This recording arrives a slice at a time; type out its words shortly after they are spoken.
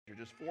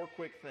Just four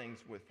quick things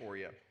for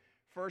you.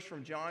 First,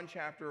 from John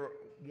chapter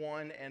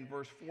 1 and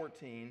verse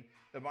 14,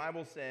 the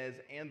Bible says,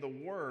 and the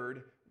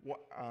Word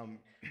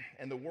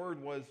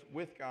was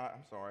with God.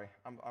 I'm sorry,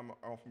 I'm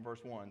off from verse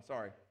 1.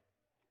 Sorry.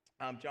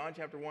 John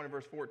chapter 1 and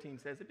verse 14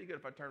 says, it'd be good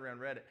if I turned around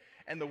and read it.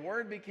 And the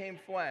Word became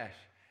flesh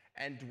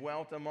and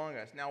dwelt among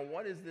us. Now,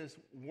 what is this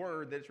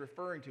word that it's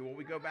referring to? Well,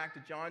 we go back to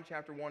John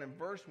chapter 1 and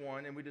verse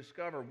 1, and we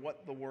discover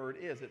what the Word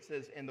is. It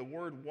says, and the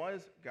Word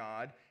was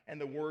God,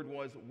 and the Word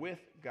was with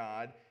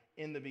God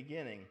in the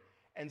beginning.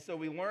 And so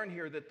we learn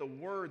here that the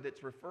word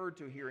that's referred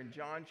to here in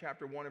John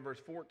chapter 1 and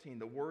verse 14,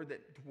 the word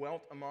that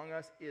dwelt among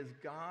us, is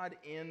God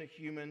in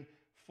human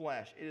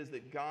flesh. It is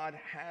that God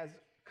has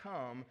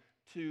come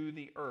to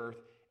the earth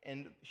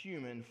in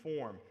human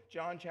form.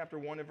 John chapter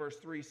 1 and verse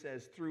 3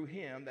 says, through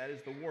him, that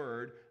is the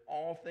word,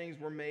 all things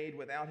were made.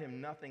 Without him,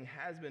 nothing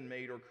has been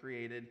made or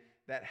created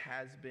that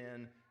has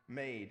been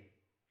made.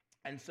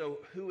 And so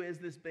who is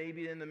this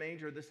baby in the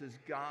manger? This is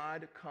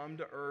God come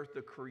to earth,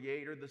 the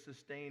creator, the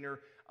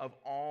sustainer of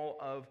all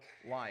of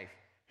life.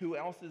 Who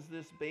else is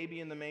this baby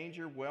in the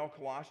manger? Well,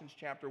 Colossians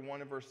chapter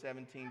 1 and verse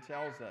 17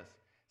 tells us.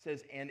 It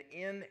says, and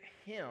in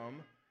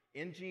him,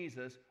 in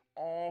Jesus,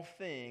 all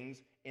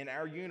things in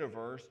our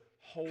universe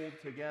hold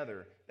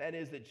together. That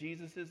is, that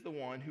Jesus is the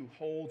one who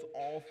holds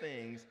all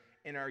things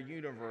in our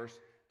universe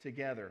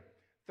together.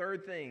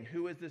 Third thing,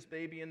 who is this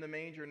baby in the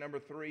manger? Number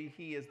 3,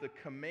 he is the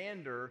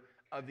commander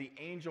of the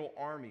angel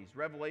armies.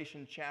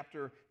 Revelation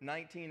chapter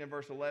 19 and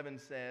verse 11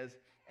 says,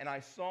 and I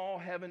saw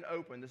heaven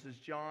open. This is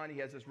John. He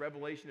has this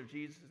revelation of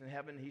Jesus in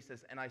heaven. He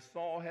says, and I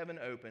saw heaven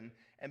open,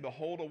 and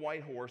behold a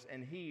white horse,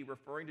 and he,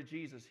 referring to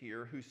Jesus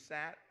here, who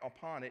sat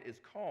upon it, is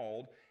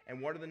called,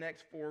 and what are the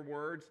next 4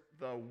 words?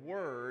 The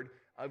Word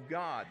of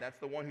God. That's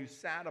the one who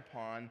sat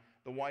upon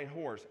the white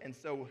horse. And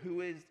so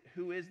who is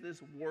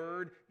this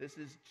Word? This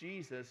is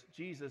Jesus,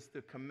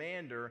 the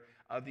commander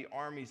of the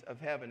armies of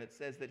heaven. It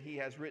says that he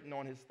has written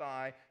on his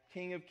thigh,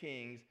 King of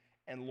Kings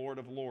and Lord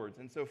of Lords.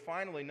 And so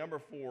finally, number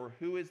 4,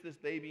 who is this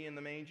baby in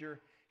the manger?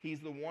 He's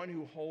the one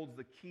who holds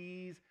the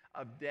keys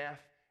of death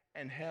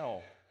and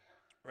hell.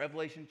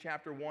 Revelation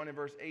chapter 1 and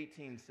verse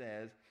 18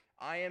 says,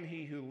 I am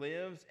he who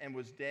lives and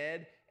was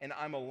dead, and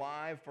I'm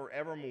alive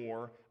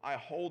forevermore. I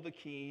hold the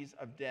keys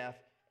of death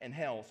and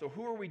hell. So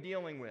who are we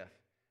dealing with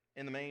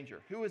in the manger?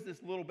 Who is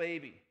this little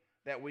baby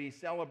that we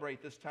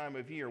celebrate this time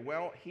of year?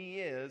 Well,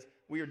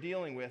 we are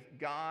dealing with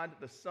God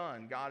the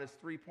Son. God is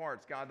 3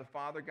 parts, God the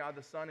Father, God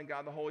the Son, and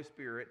God the Holy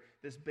Spirit.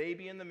 This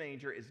baby in the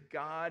manger is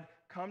God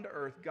come to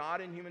earth,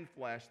 God in human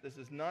flesh. This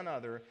is none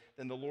other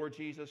than the Lord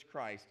Jesus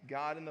Christ,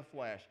 God in the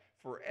flesh,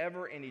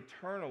 forever and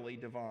eternally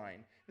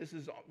divine.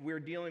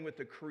 We're dealing with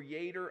the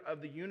creator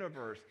of the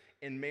universe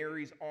in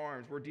Mary's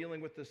arms. We're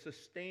dealing with the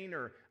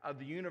sustainer of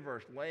the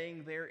universe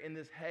laying there in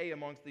this hay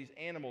amongst these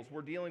animals.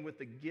 We're dealing with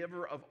the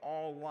giver of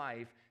all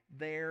life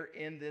there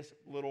in this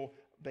little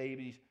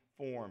baby's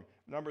form.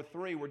 Number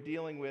 3, we're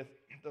dealing with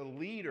the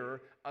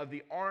leader of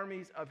the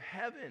armies of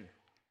heaven.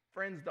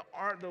 Friends,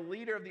 the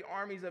leader of the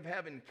armies of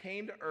heaven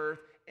came to earth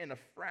in a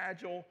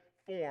fragile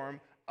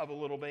form of a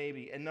little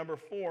baby. And number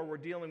 4, we're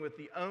dealing with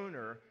the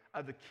owner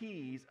of the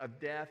keys of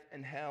death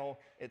and hell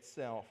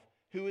itself.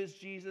 Who is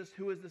Jesus?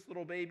 Who is this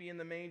little baby in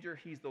the manger?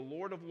 He's the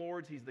Lord of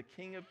Lords. He's the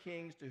King of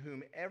Kings, to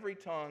whom every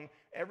tongue,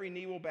 every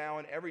knee will bow,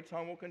 and every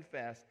tongue will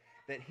confess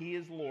that he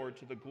is Lord,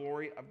 to the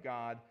glory of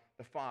God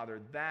the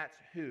Father. That's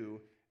who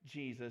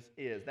Jesus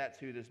is. That's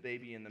who this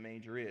baby in the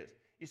manger is.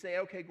 You say,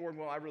 okay, Gordon,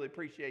 well, I really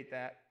appreciate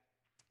that.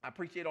 I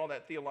appreciate all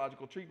that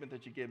theological treatment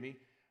that you give me.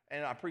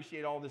 And I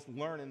appreciate all this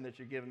learning that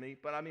you're giving me.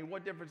 But I mean,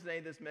 what difference does any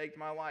of this make to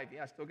my life?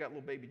 Yeah, I still got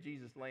little baby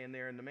Jesus laying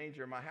there in the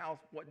manger in my house.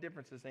 What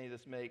difference does any of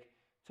this make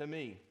to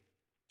me?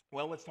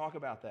 Well, let's talk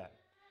about that.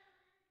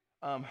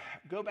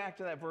 Go back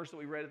to that verse that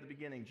we read at the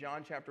beginning.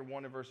 John chapter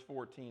 1 and verse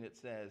 14, it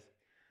says,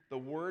 the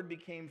Word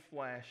became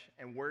flesh,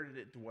 and where did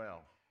it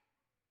dwell?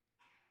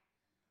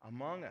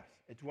 Among us.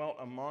 It dwelt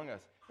among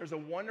us. There's a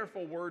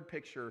wonderful word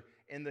picture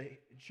in the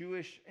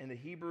Jewish and the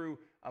Hebrew,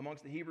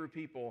 amongst the Hebrew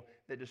people,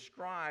 that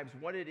describes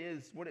what it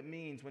is, what it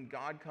means when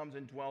God comes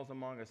and dwells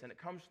among us. And it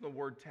comes from the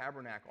word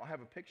tabernacle. I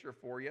have a picture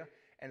for you,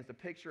 and it's a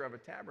picture of a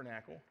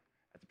tabernacle.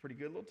 That's a pretty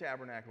good little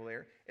tabernacle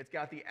there. It's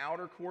got the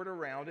outer court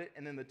around it,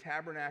 and then the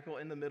tabernacle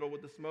in the middle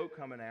with the smoke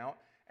coming out.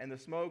 And the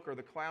smoke, or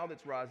the cloud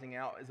that's rising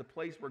out, is a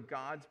place where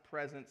God's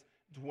presence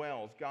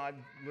dwells. God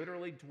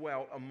literally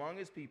dwelt among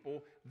his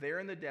people there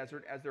in the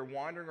desert as they're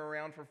wandering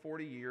around for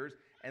 40 years.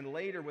 And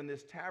later, when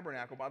this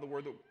tabernacle, by the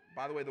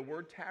way, the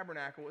word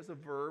tabernacle is a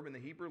verb in the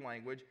Hebrew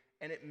language,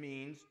 and it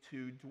means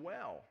to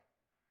dwell.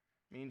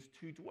 It means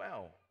to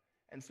dwell.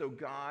 And so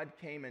God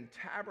came and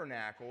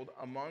tabernacled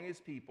among his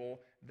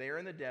people there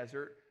in the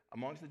desert,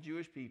 amongst the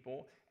Jewish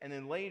people. And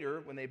then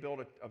later, when they built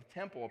a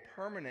temple, a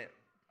permanent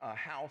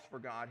house for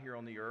God here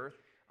on the earth,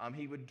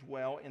 he would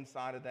dwell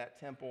inside of that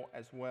temple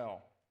as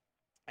well.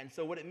 And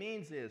so what it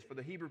means is, for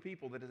the Hebrew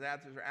people that is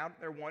out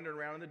there wandering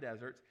around in the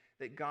deserts,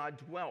 that God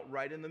dwelt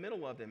right in the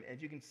middle of them.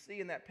 As you can see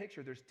in that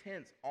picture, there's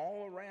tents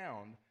all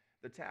around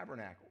the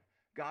tabernacle.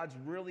 God's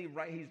really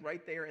right. He's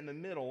right there in the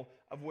middle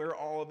of where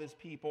all of his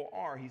people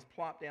are. He's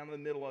plopped down in the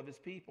middle of his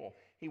people.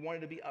 He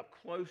wanted to be up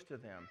close to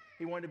them.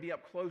 He wanted to be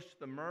up close to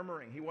the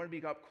murmuring. He wanted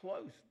to be up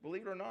close,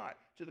 believe it or not,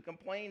 to the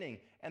complaining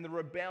and the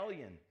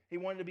rebellion. He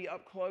wanted to be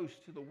up close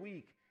to the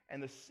weak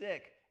and the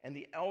sick and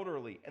the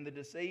elderly and the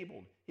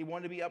disabled. He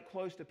wanted to be up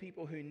close to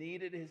people who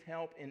needed his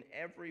help in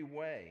every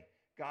way.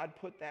 God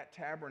put that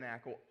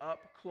tabernacle up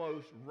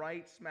close,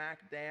 right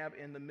smack dab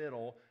in the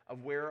middle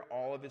of where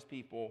all of his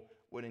people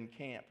would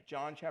encamp.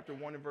 John chapter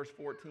 1 and verse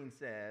 14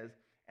 says,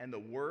 "And the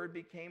Word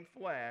became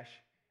flesh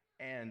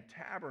and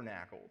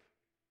tabernacled,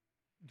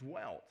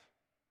 dwelt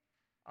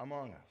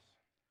among us,"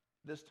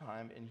 this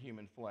time in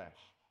human flesh.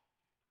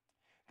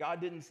 God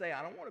didn't say,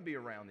 "I don't want to be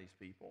around these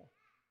people."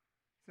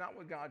 It's not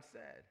what God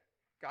said.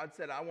 God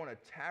said, "I want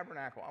to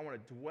tabernacle, I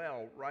want to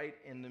dwell right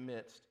in the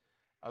midst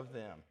of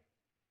them."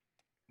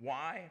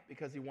 Why?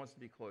 Because he wants to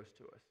be close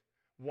to us.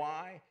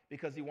 Why?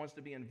 Because he wants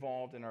to be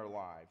involved in our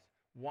lives.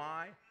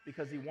 Why?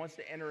 Because he wants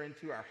to enter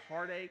into our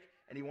heartache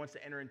and he wants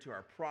to enter into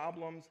our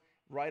problems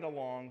right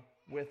along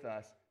with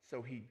us.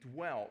 So he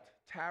dwelt,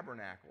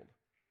 tabernacled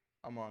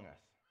among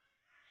us.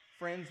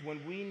 Friends,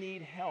 when we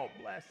need help,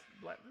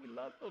 we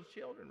love those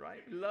children,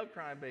 right? We love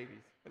crying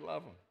babies. We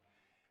love them.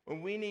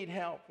 When we need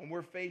help, when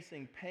we're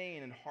facing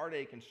pain and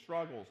heartache and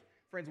struggles,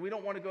 friends, we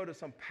don't want to go to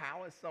some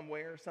palace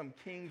somewhere, some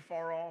king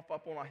far off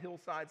up on a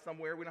hillside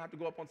somewhere. We don't have to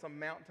go up on some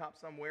mountaintop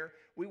somewhere.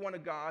 We want a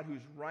God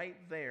who's right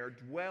there,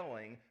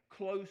 dwelling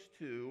close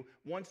to,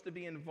 wants to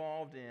be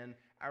involved in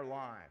our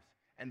lives.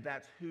 And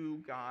that's who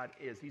God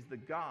is. He's the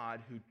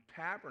God who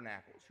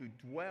tabernacles, who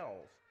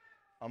dwells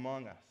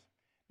among us.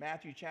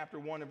 Matthew chapter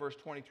 1 and verse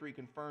 23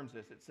 confirms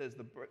this. It says,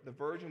 the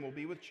virgin will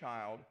be with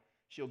child,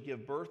 she'll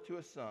give birth to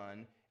a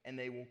son, and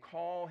they will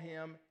call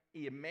him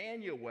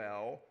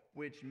Emmanuel,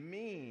 which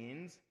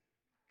means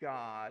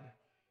God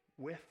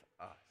with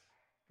us.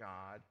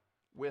 God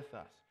with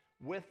us.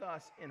 With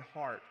us in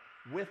heart,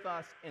 with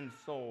us in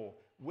soul,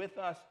 with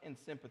us in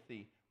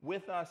sympathy,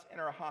 with us in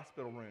our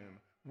hospital room,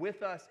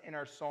 with us in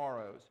our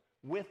sorrows,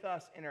 with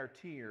us in our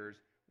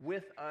tears,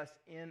 with us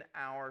in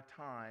our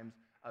times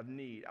of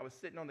need. I was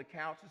sitting on the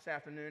couch this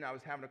afternoon. I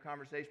was having a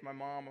conversation with my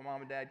mom. My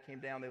mom and dad came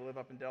down. They live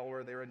up in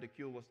Delaware. They were in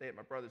Decula, stay at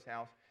my brother's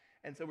house.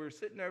 And so we were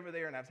sitting over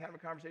there, and I was having a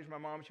conversation with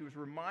my mom. She was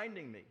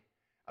reminding me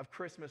of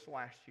Christmas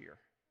last year.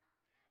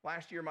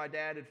 Last year, my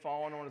dad had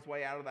fallen on his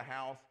way out of the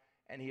house,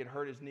 and he had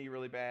hurt his knee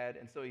really bad,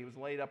 and so he was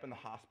laid up in the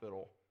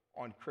hospital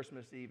on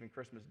Christmas Eve and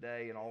Christmas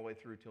Day and all the way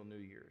through till New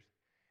Year's.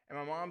 And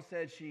my mom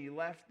said she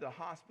left the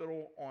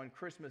hospital on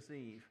Christmas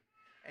Eve,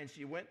 and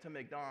she went to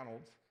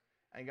McDonald's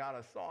and got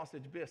a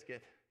sausage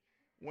biscuit,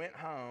 went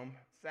home,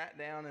 sat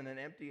down in an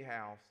empty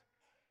house,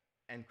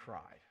 and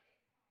cried.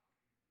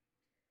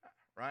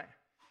 Right?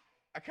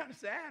 Kind of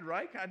sad,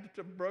 right? Kind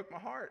of broke my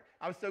heart.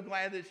 I was so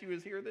glad that she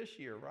was here this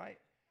year, right?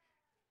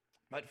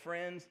 But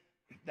friends,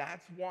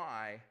 that's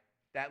why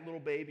that little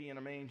baby in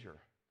a manger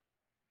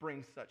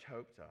brings such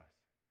hope to us.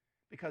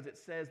 Because it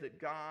says that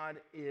God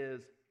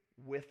is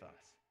with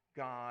us.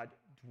 God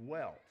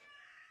dwelt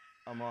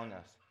among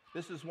us.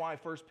 This is why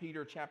 1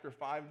 Peter chapter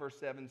 5, verse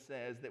 7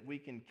 says that we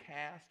can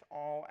cast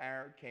all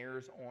our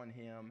cares on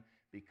him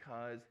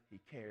because he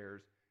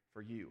cares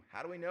for you.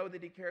 How do we know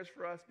that he cares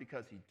for us?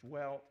 Because he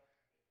dwelt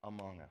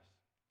among us.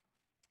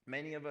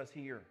 Many of us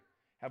here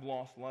have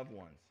lost loved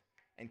ones,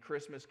 and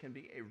Christmas can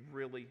be a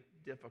really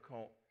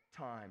difficult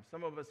time.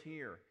 Some of us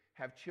here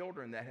have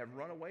children that have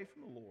run away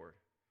from the Lord,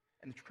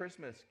 and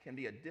Christmas can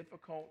be a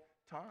difficult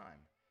time.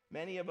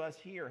 Many of us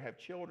here have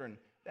children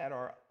that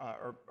are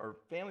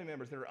family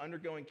members that are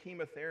undergoing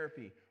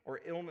chemotherapy or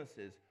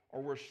illnesses,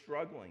 or we're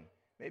struggling.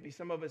 Maybe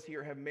some of us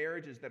here have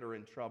marriages that are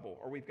in trouble,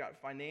 or we've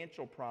got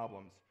financial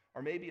problems,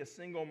 or maybe a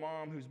single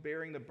mom who's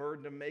bearing the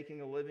burden of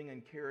making a living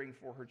and caring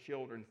for her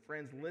children.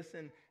 Friends,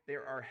 listen,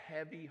 there are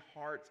heavy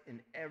hearts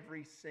in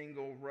every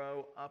single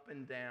row up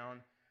and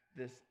down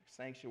this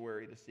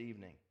sanctuary this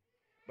evening.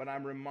 But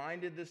I'm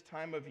reminded this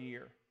time of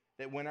year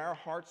that when our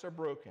hearts are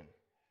broken,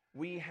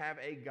 we have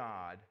a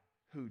God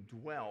who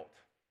dwelt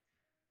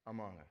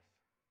among us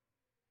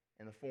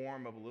in the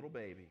form of a little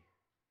baby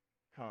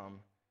come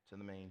to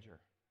the manger.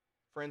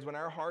 Friends, when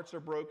our hearts are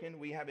broken,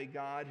 we have a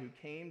God who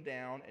came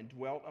down and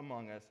dwelt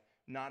among us,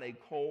 not a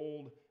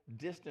cold,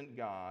 distant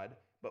God,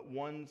 but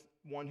one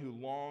who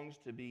longs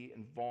to be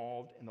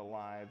involved in the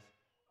lives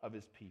of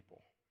his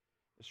people.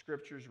 The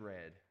scriptures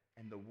read,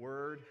 and the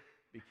Word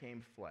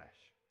became flesh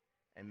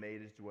and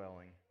made his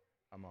dwelling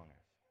among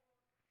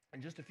us.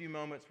 In just a few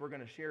moments, we're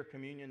going to share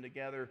communion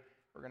together.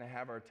 We're going to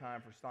have our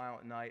time for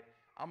Silent Night.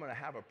 I'm going to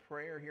have a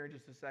prayer here in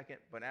just a second,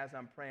 but as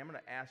I'm praying, I'm going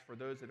to ask for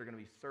those that are going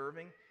to be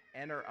serving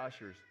and our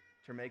ushers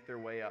to make their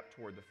way up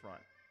toward the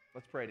front.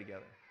 Let's pray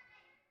together.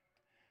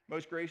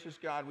 Most gracious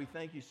God, we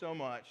thank you so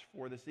much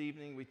for this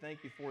evening. We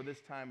thank you for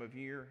this time of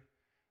year.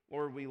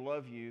 Lord, we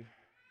love you,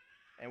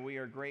 and we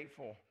are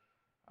grateful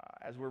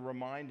as we're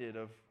reminded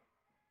of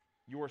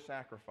your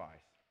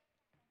sacrifice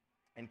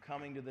and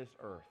coming to this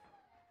earth.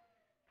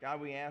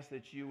 God, we ask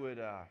that you would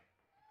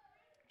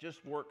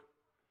just work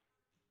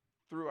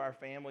through our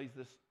families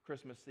this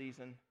Christmas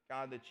season.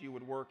 God, that you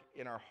would work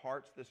in our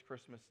hearts this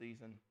Christmas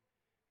season.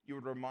 You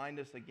would remind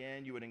us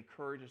again, you would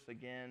encourage us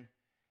again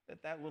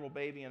that that little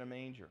baby in a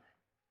manger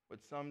would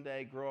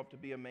someday grow up to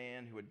be a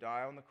man who would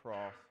die on the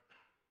cross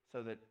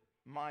so that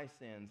my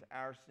sins,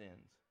 our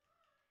sins,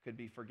 could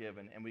be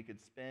forgiven and we could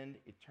spend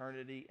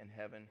eternity in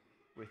heaven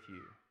with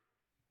you.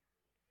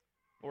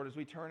 Lord, as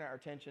we turn our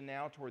attention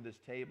now toward this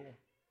table,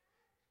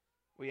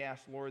 we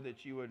ask, Lord,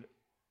 that you would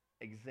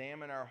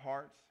examine our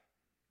hearts.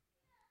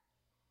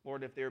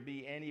 Lord, if there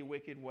be any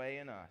wicked way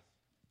in us,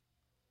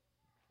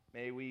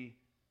 may we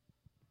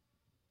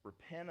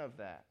repent of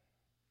that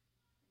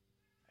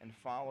and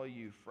follow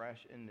you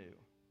fresh and new.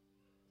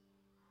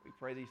 We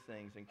pray these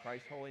things in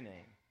Christ's holy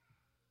name.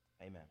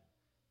 Amen.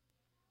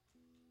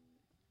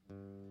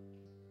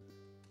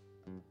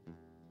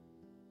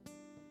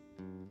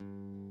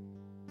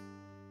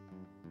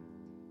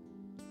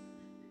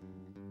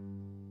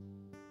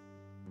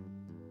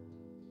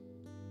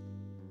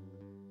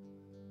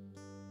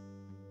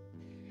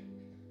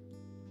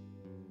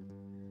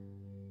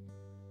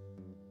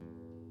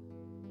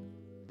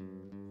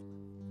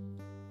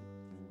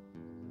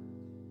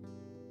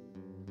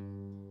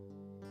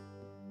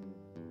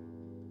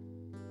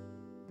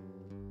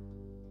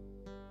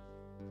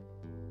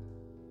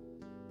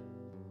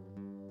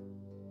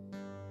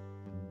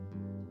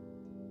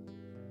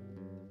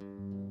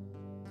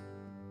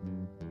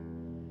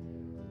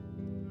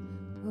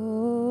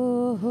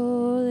 Oh,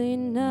 holy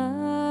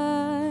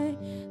night,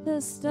 the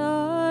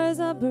stars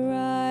are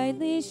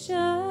brightly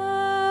shining.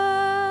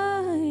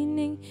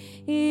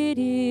 It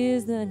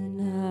is the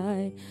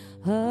night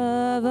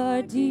of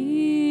our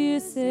dear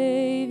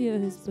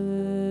Savior's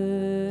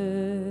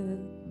birth.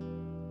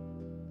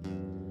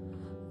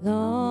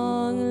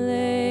 Long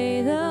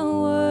lay the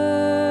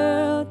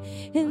world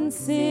in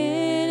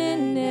sin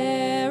and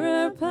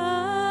error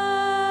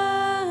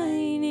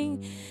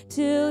pining,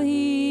 till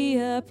he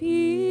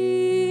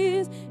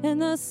appears and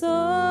the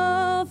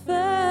soul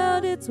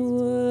felt its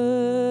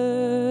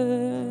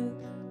worth.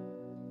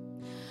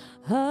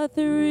 A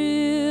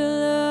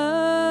thrill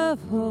of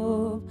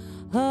hope,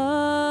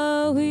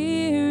 a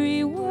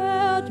weary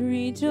world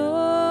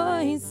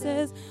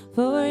rejoices,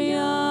 for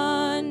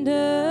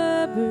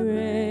yonder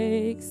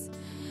breaks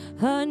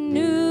a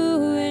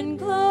new and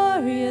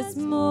glorious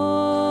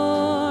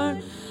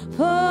morn.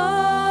 Fall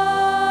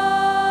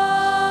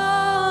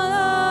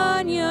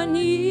on your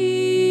knees,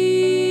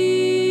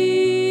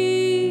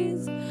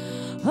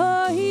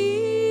 oh, hear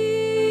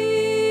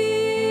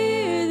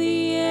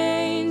the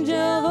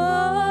angel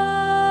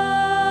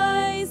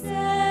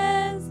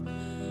voices.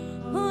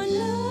 Oh,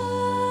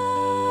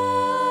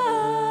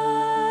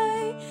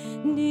 night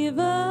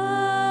divine,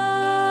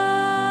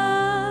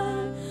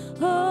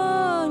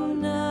 oh,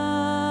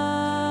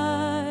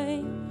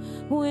 night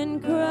when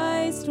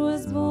Christ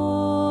was born.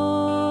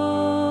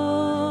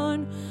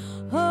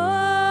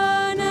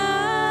 Oh, night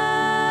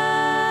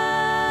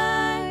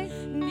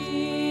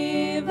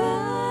divine,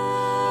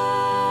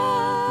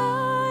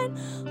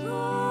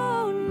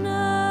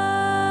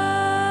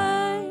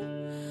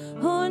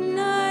 oh,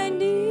 night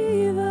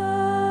divine.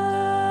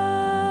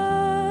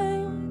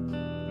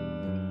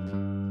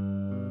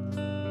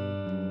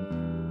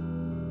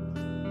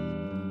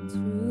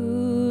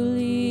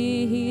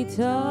 Truly he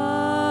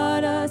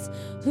taught us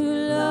to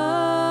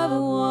love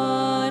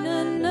one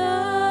another.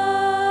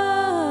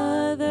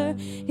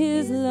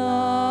 His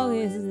law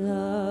is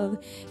love,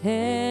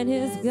 and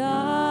his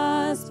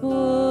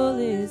gospel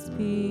is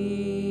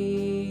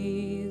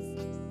peace.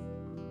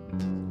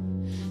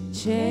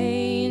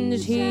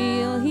 Change,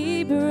 heal,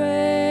 he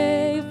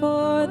brave,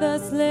 for the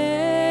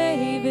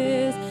slave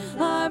is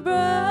our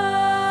brother,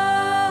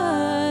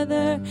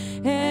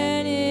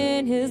 and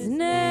in his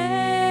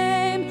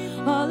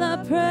name all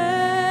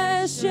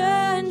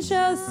oppression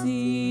shall cease.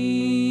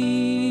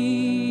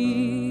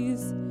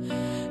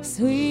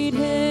 Sweet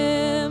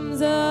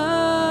hymns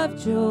of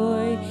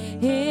joy